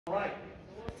All right.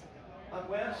 I'm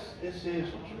Wes. This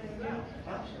is, what's your name again?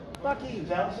 Allison? Bucky. This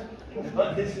is Allison.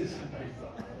 But this is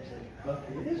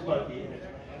Bucky. It is Bucky, isn't it?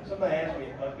 Somebody asked me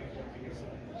if Bucky was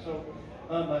something. So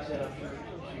I said, I'm sure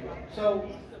she will. So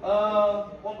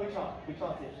what we taught? We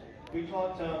taught this. We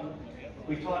taught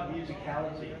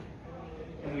musicality.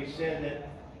 And we said that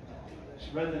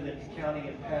rather than counting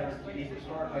in patterns, you need to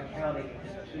start by counting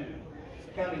in two.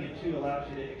 Counting in two allows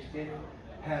you to extend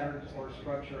patterns or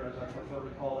structure, as I prefer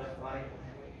to call it, right?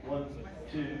 1,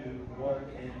 2, 1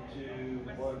 and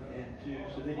 2, 1 and 2.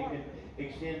 So then you can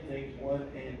extend things 1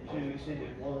 and 2, extend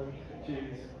it 1, 2,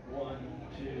 1,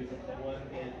 2, 1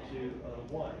 and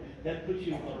 2, 1. That puts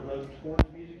you on a road towards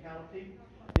musicality.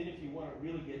 Then if you want to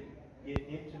really get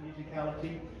into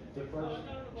musicality, the first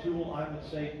tool I would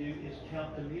say do is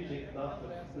count the music, not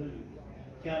the food.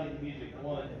 Counting the music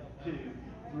 1, 2,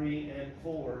 3 and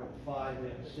 4, 5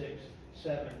 and 6,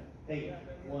 7, 8,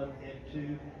 1 and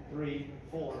 2, 3,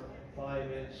 4,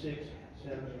 5 and 6,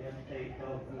 7 and 8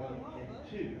 of 1 and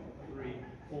 2, 3,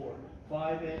 4,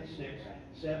 5 and 6,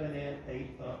 7 and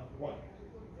 8 of 1.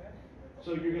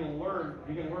 So you're going to learn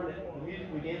that the music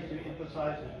we dance to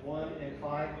emphasizes 1 and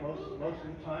 5 most of the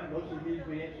time. Most of the music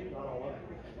we dance to, not all of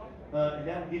it. And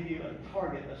that will give you a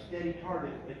target, a steady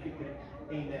target that you can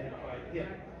aim at and try to hit.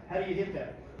 How do you hit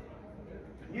that?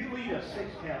 You lead a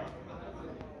 6 count.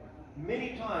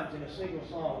 Many times in a single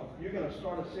song, you're going to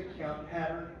start a 6 count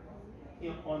pattern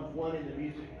on 1 in the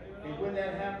music. And when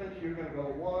that happens, you're going to go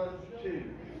 1, 2,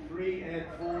 3 and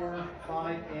 4,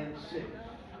 5 and 6.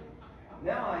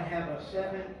 Now I have a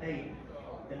 7, 8,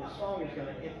 and the song is going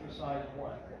to emphasize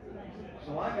 1.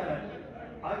 So I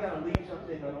gotta lead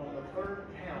something that on the 3rd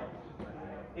count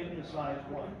emphasize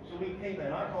 1. So we came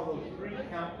in. I call those 3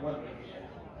 count wonders.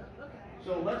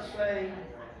 So let's say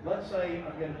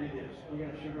I'm going to do this. We're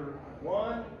going to sugar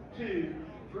 1, 2,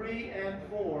 3 and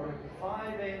 4,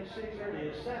 5 and 6. There it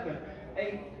is. 7,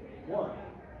 8, 1.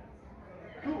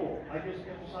 Cool. I just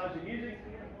emphasize the music.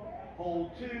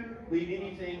 Hold 2. Lead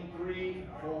anything 3,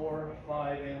 4,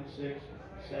 5 and 6,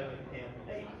 7 and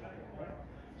 8. Right?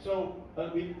 So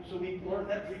we learned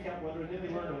that 3 count wonder, and then we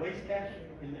learned the waist catch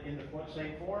in the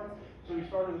same form. So we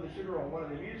started with the sugar on 1 of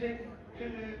the music. 2,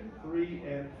 3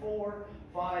 and 4,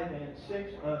 5 and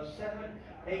 6, 7,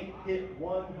 8, hit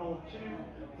 1, hold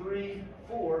 2, 3,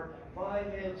 4, 5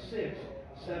 and 6,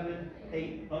 7,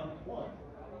 8, up 1,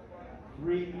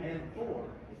 3 and 4,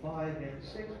 5 and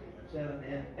 6, 7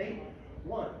 and 8,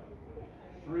 1,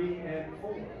 3 and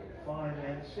 4, 5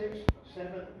 and 6,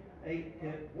 7, 8,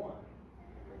 hit 1,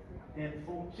 and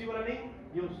 4. See what I mean?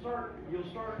 You'll start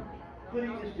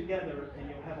putting this together, and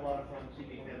you'll have a lot of fun. See if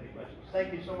you have any questions.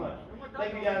 Thank you so much.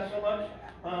 Thank you guys so much.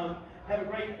 Have a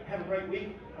great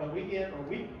weekend or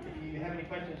week. If you have any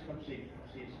questions, come see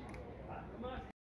us.